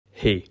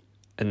Hey,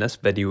 in this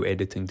video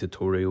editing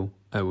tutorial,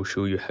 I will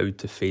show you how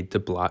to fade to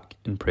black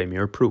in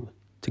Premiere Pro.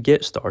 To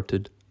get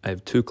started, I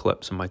have two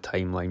clips on my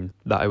timeline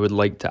that I would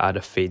like to add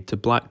a fade to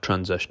black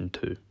transition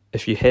to.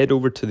 If you head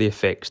over to the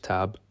Effects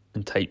tab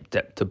and type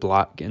dip to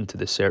black into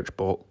the search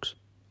box,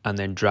 and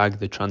then drag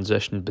the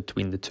transition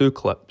between the two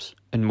clips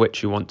in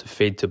which you want to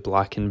fade to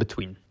black in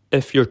between.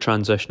 If your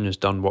transition has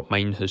done what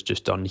mine has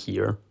just done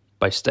here,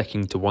 by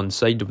sticking to one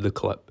side of the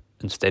clip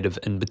instead of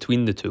in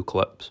between the two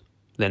clips,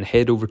 then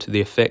head over to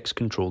the Effects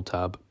Control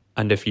tab,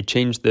 and if you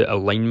change the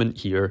alignment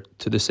here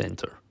to the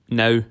centre,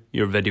 now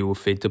your video will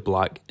fade to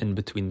black in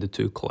between the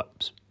two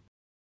clips.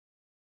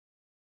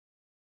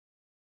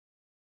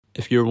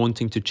 If you're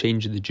wanting to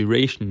change the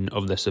duration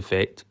of this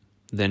effect,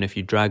 then if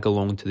you drag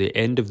along to the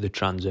end of the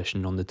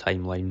transition on the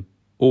timeline,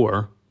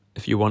 or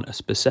if you want a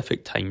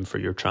specific time for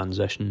your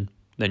transition,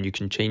 then you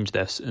can change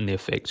this in the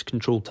Effects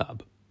Control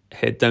tab.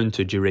 Head down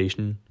to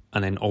Duration,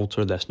 and then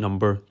alter this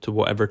number to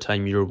whatever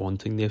time you're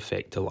wanting the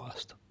effect to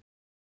last.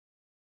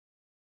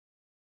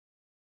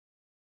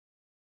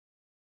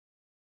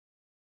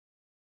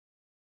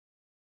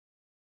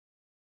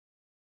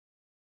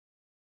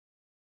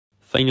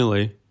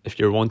 Finally, if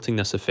you're wanting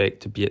this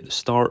effect to be at the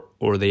start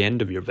or the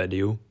end of your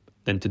video,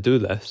 then to do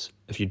this,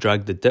 if you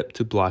drag the dip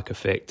to black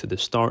effect to the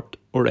start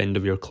or end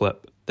of your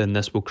clip, then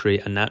this will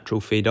create a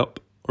natural fade up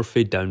or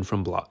fade down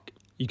from black.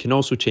 You can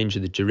also change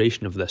the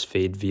duration of this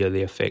fade via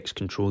the Effects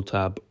Control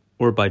tab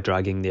or by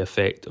dragging the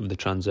effect of the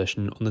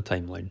transition on the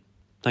timeline.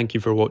 Thank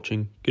you for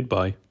watching,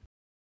 goodbye.